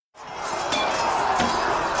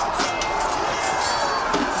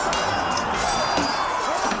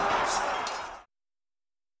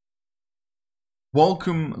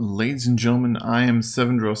Welcome, ladies and gentlemen. I am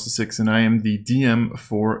Sevendrosa6, and I am the DM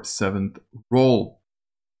for 7th Roll.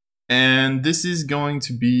 And this is going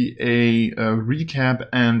to be a recap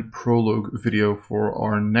and prologue video for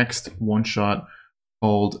our next one-shot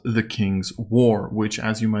called The King's War, which,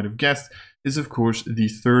 as you might have guessed, is of course the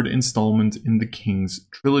third installment in the King's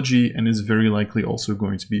trilogy, and is very likely also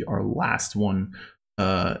going to be our last one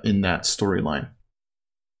in that storyline.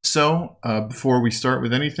 So, before we start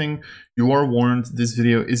with anything, you are warned this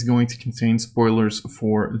video is going to contain spoilers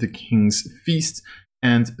for The King's Feast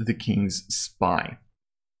and The King's Spy.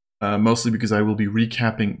 Mostly because I will be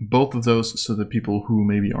recapping both of those so that people who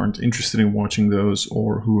maybe aren't interested in watching those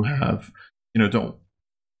or who have, don't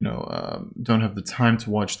have the time to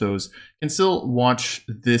watch those can still watch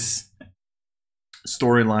this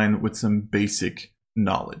storyline with some basic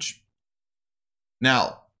knowledge.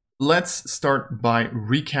 Now, let's start by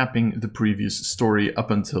recapping the previous story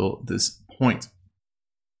up until this point.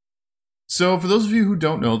 So, for those of you who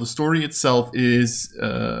don't know, the story itself is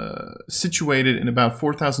situated in about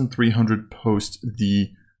 4,300 post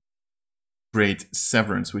the Great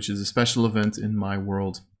Severance, which is a special event in my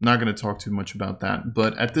world. I'm not going to talk too much about that,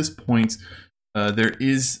 but at this point, there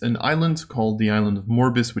is an island called the Island of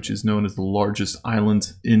Morbis, which is known as the largest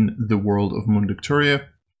island in the world of Mundukturia,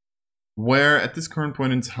 where at this current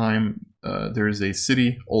point in time, there is a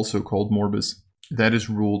city also called Morbis that is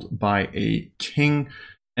ruled by a king,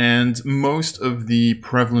 and most of the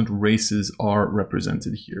prevalent races are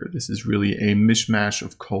represented here. This is really a mishmash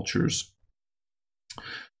of cultures.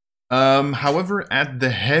 However, at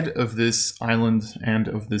the head of this island and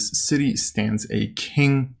of this city stands a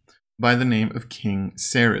king by the name of King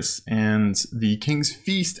Cerys, and the King's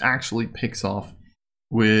Feast actually picks off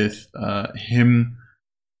with him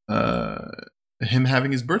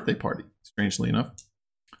having his birthday party, strangely enough.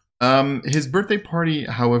 His birthday party,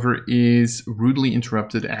 however, is rudely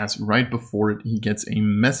interrupted as right before it he gets a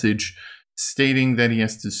message stating that he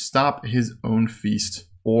has to stop his own feast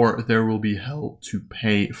or there will be hell to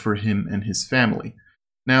pay for him and his family.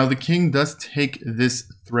 Now, the king does take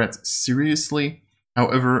this threat seriously,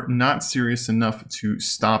 however, not serious enough to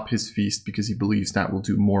stop his feast because he believes that will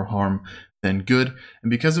do more harm than good, and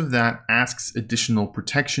because of that asks additional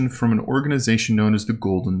protection from an organization known as the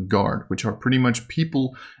Golden Guard, which are pretty much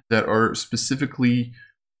people that are specifically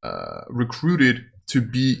recruited to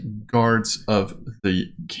be guards of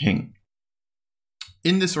the king.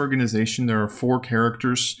 In this organization, there are 4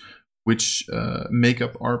 characters which make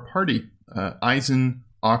up our party: Eisen,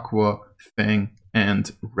 Aqua, Fang,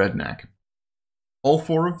 and Redneck. All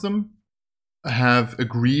 4 of them have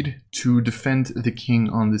agreed to defend the king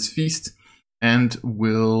on this feast, and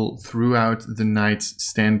will, throughout the night,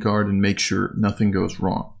 stand guard and make sure nothing goes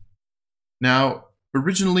wrong. Now,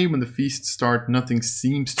 originally, when the feast starts, nothing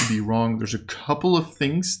seems to be wrong. There's a couple of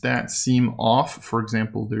things that seem off. For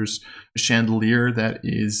example, there's a chandelier that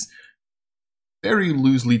is very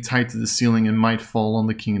loosely tied to the ceiling and might fall on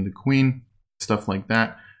the king and the queen, stuff like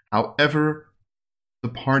that. However, the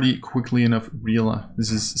party quickly enough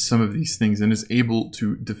realizes some of these things and is able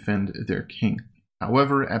to defend their king.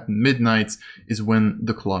 However, at midnight is when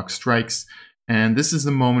the clock strikes, and this is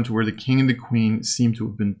the moment where the king and the queen seem to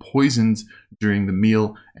have been poisoned during the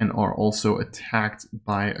meal and are also attacked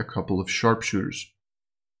by a couple of sharpshooters.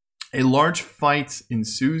 A large fight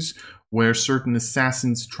ensues where certain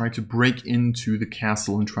assassins try to break into the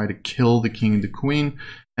castle and try to kill the king and the queen,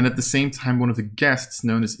 and at the same time one of the guests,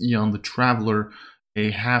 known as Eon the Traveler,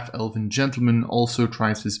 a half-elven gentleman, also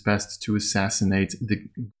tries his best to assassinate the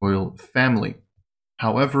royal family.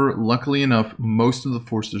 However, luckily enough, most of the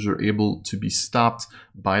forces are able to be stopped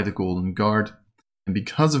by the Golden Guard, and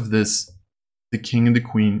because of this, the king and the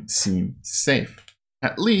queen seem safe.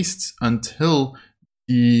 At least until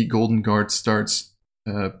the Golden Guard starts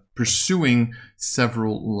pursuing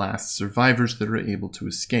several last survivors that are able to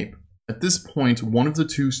escape. At this point, one of the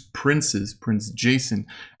 2 princes, Prince Jason,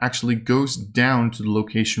 actually goes down to the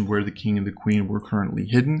location where the king and the queen were currently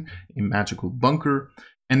hidden, a magical bunker,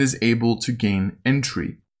 and is able to gain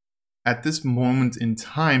entry. At this moment in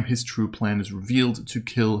time, his true plan is revealed: to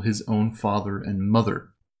kill his own father and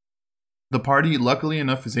mother. The party, luckily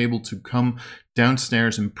enough, is able to come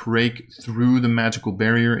downstairs and break through the magical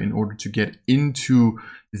barrier in order to get into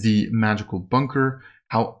the magical bunker.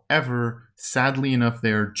 However, sadly enough,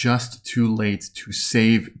 they are just too late to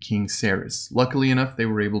save King Cerys. Luckily enough, they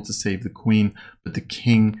were able to save the queen, but the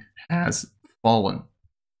king has fallen.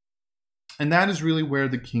 And that is really where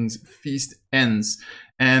the King's Feast ends.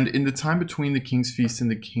 And in the time between the King's Feast and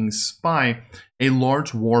the King's Spy, a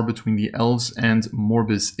large war between the elves and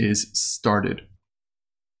Morbis is started.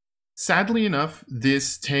 Sadly enough,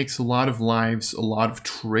 this takes a lot of lives, a lot of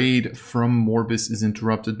trade from Morbus is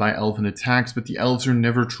interrupted by elven attacks, but the elves are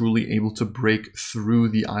never truly able to break through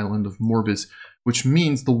the island of Morbus, which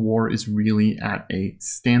means the war is really at a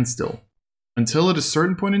standstill. Until at a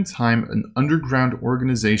certain point in time, an underground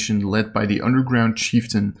organization led by the underground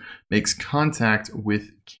chieftain makes contact with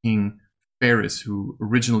King Ferris, who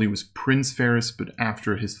originally was Prince Ferris, but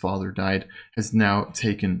after his father died, has now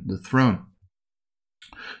taken the throne.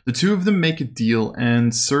 The two of them make a deal,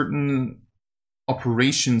 and certain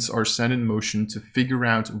operations are set in motion to figure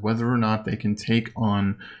out whether or not they can take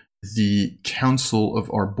on the Council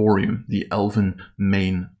of Arboreum, the elven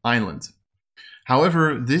main island.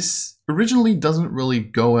 However, this originally doesn't really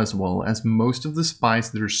go as well, as most of the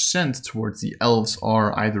spies that are sent towards the elves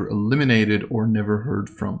are either eliminated or never heard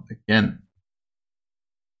from again.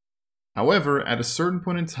 However, at a certain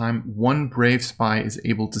point in time, one brave spy is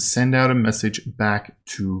able to send out a message back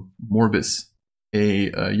to Morbus.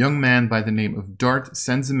 A young man by the name of Dart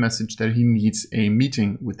sends a message that he needs a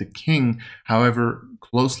meeting with the king. However,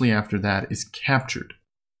 closely after that is captured.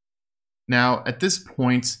 Now, at this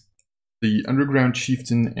point, the underground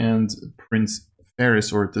chieftain and Prince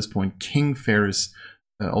Ferris, or at this point King Ferris,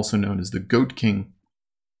 also known as the Goat King,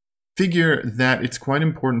 figure that it's quite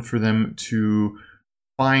important for them to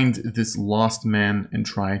find this lost man and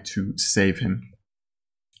try to save him.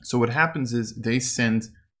 So what happens is they send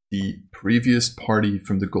the previous party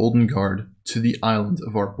from the Golden Guard to the island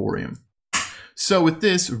of Arboreum. So with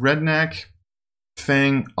this, Redneck,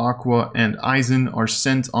 Fang, Aqua, and Eisen are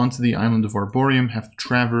sent onto the island of Arboreum, have to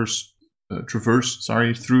traverse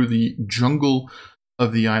through the jungle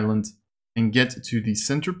of the island and get to the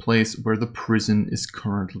center place where the prison is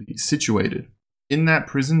currently situated. In that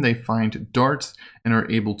prison, they find Dart and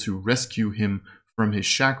are able to rescue him from his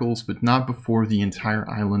shackles, but not before the entire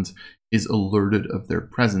island is alerted of their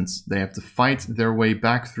presence. They have to fight their way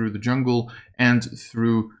back through the jungle and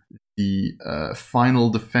through the final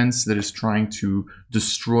defense that is trying to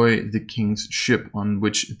destroy the king's ship on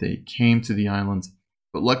which they came to the island.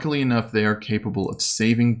 But luckily enough, they are capable of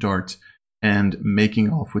saving Dart and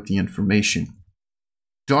making off with the information.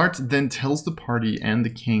 Dart then tells the party and the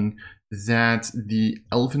king that the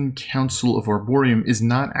Elven Council of Arboreum is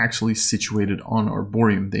not actually situated on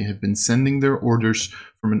Arboreum. They have been sending their orders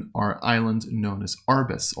from our island known as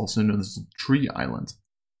Arbes, also known as the Tree Island.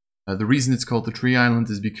 The reason it's called the Tree Island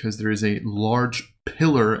is because there is a large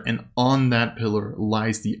pillar, and on that pillar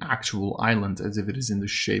lies the actual island, as if it is in the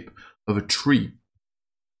shape of a tree.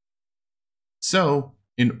 So,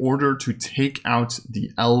 in order to take out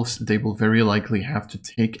the elves, they will very likely have to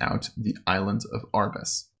take out the island of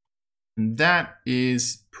Arbes. And that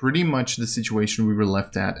is pretty much the situation we were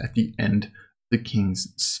left at the end of The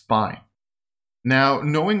King's Spy. Now,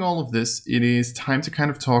 knowing all of this, it is time to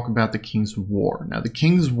kind of talk about the King's War. Now, the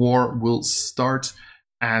King's War will start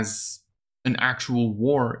as an actual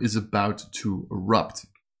war is about to erupt.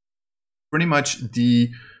 Pretty much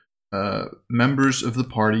the members of the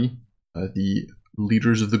party, the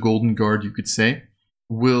leaders of the Golden Guard, you could say,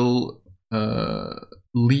 will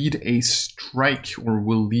lead a strike or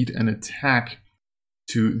will lead an attack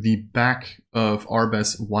to the back of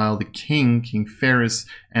Arbes, while the King Ferris,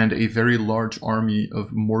 and a very large army of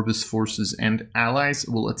Morbus forces and allies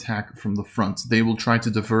will attack from the front. They will try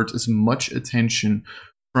to divert as much attention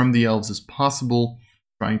from the elves as possible,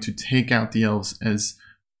 trying to take out the elves as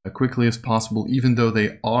quickly as possible, even though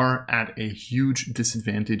they are at a huge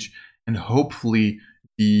disadvantage, and hopefully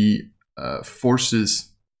the forces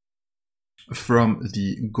from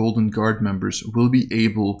the Golden Guard members will be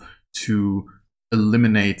able to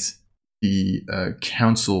eliminate the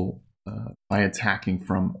council by attacking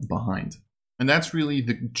from behind. And that's really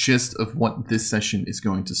the gist of what this session is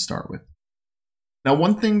going to start with. Now,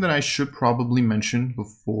 one thing that I should probably mention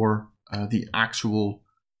before the actual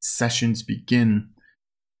sessions begin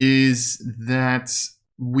is that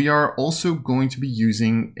we are also going to be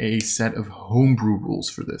using a set of homebrew rules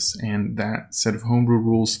for this. And that set of homebrew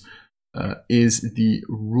rules is the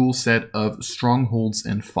rule set of Strongholds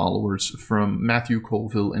and Followers from Matthew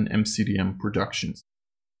Colville and MCDM Productions.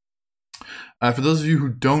 For those of you who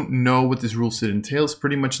don't know what this rule set entails,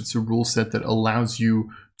 pretty much it's a rule set that allows you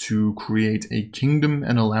to create a kingdom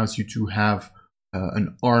and allows you to have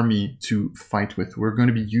an army to fight with. We're going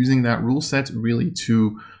to be using that rule set really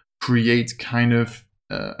to create kind of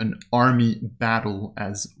an army battle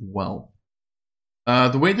as well.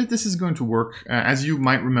 The way that this is going to work, as you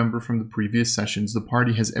might remember from the previous sessions, the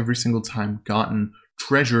party has every single time gotten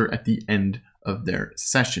treasure at the end of their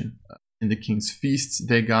session. In the King's Feasts,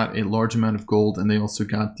 they got a large amount of gold, and they also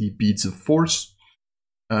got the Beads of Force.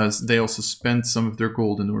 They also spent some of their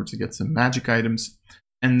gold in order to get some magic items.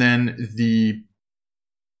 And then the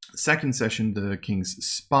second session, the King's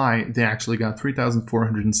Spy, they actually got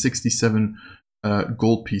 3,467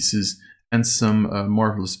 gold pieces and some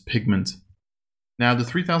marvelous pigment. Now, the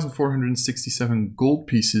 3,467 gold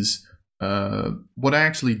pieces, what I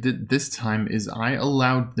actually did this time is I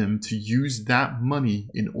allowed them to use that money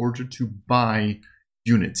in order to buy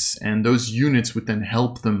units, and those units would then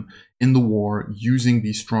help them in the war using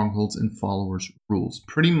these strongholds and followers rules.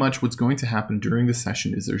 Pretty much what's going to happen during the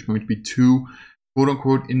session is there's going to be two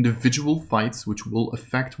quote-unquote individual fights which will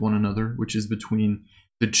affect one another, which is between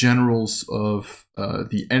the generals of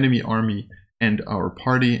the enemy army and our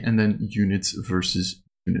party, and then units versus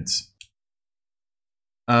units.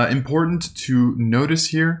 Important to notice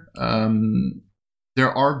here,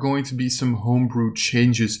 there are going to be some homebrew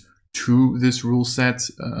changes to this rule set.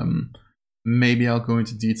 Maybe I'll go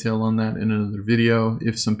into detail on that in another video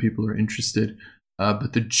if some people are interested.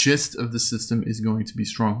 But the gist of the system is going to be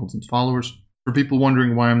strongholds and followers. For people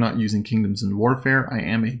wondering why I'm not using Kingdoms in Warfare, I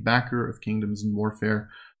am a backer of Kingdoms in Warfare.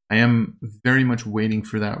 I am very much waiting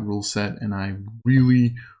for that rule set, and I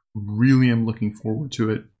really, really am looking forward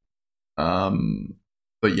to it.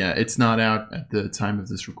 But yeah, it's not out at the time of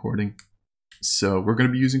this recording. So we're going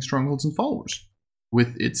to be using Strongholds and Followers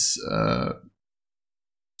with its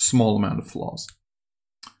small amount of flaws.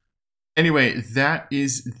 Anyway, that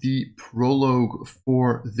is the prologue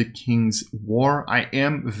for the King's War. I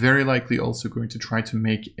am very likely also going to try to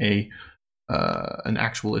make an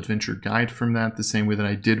actual adventure guide from that, the same way that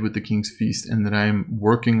I did with the King's Feast and that I am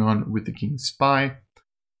working on with the King's Spy.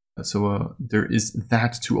 So there is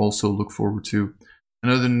that to also look forward to.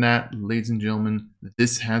 And other than that, ladies and gentlemen,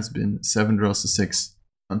 this has been 7 Drelsa 6.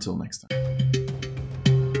 Until next time.